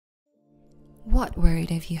What word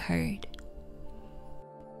have you heard?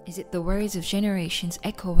 Is it the words of generations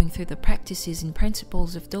echoing through the practices and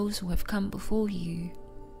principles of those who have come before you?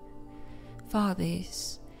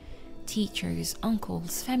 Fathers, teachers,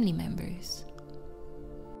 uncles, family members.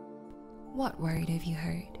 What word have you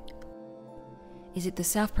heard? Is it the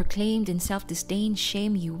self-proclaimed and self-disdained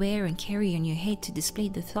shame you wear and carry on your head to display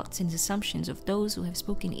the thoughts and assumptions of those who have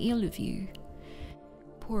spoken ill of you?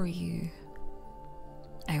 Poor you.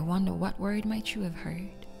 I wonder what word might you have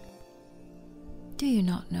heard? Do you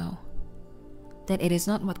not know that it is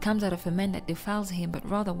not what comes out of a man that defiles him, but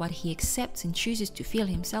rather what he accepts and chooses to fill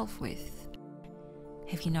himself with?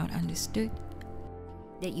 Have you not understood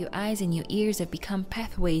that your eyes and your ears have become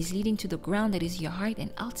pathways leading to the ground that is your heart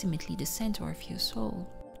and ultimately the center of your soul?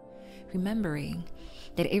 Remembering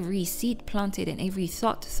that every seed planted and every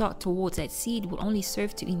thought towards that seed will only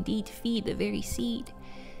serve to indeed feed the very seed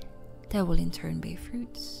that will in turn bear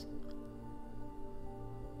fruits.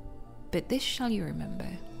 But this shall you remember,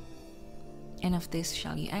 and of this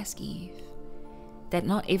shall you ask Eve, that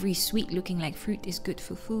not every sweet looking like fruit is good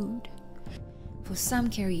for food. For some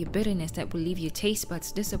carry a bitterness that will leave your taste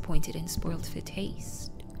buds disappointed and spoiled for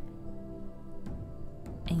taste.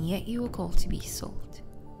 And yet you are called to be salt.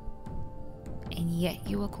 And yet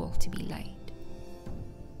you are called to be light.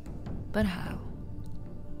 But how?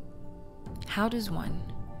 How does one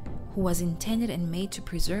who was intended and made to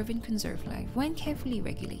preserve and conserve life, when carefully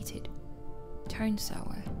regulated, turn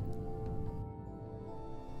sour?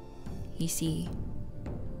 You see,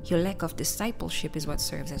 your lack of discipleship is what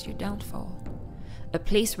serves as your downfall. A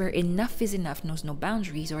place where enough is enough knows no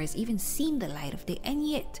boundaries or has even seen the light of day, and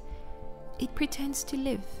yet it pretends to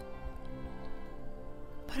live.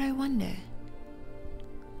 But I wonder,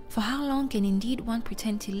 for how long can indeed one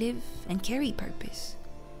pretend to live and carry purpose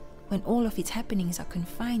when all of its happenings are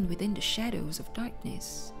confined within the shadows of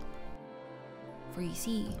darkness? For you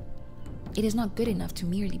see, it is not good enough to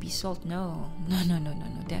merely be salt. No,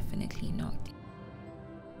 definitely not.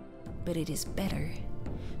 But it is better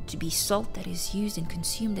to be salt that is used and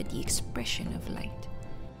consumed at the expression of light.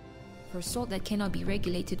 For salt that cannot be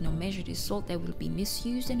regulated nor measured is salt that will be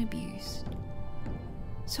misused and abused.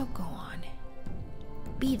 So go on,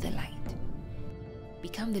 be the light.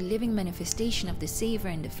 Become the living manifestation of the savor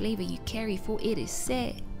and the flavor you carry, for it is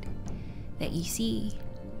said that, you see,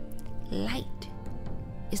 light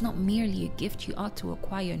is not merely a gift you ought to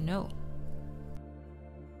acquire. No,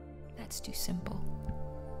 that's too simple.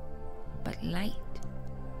 But light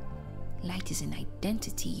is an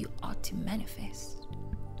identity you ought to manifest.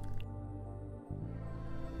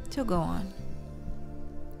 So go on,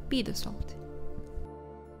 be the salt.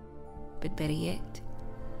 But better yet,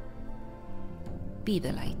 be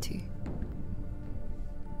the light too.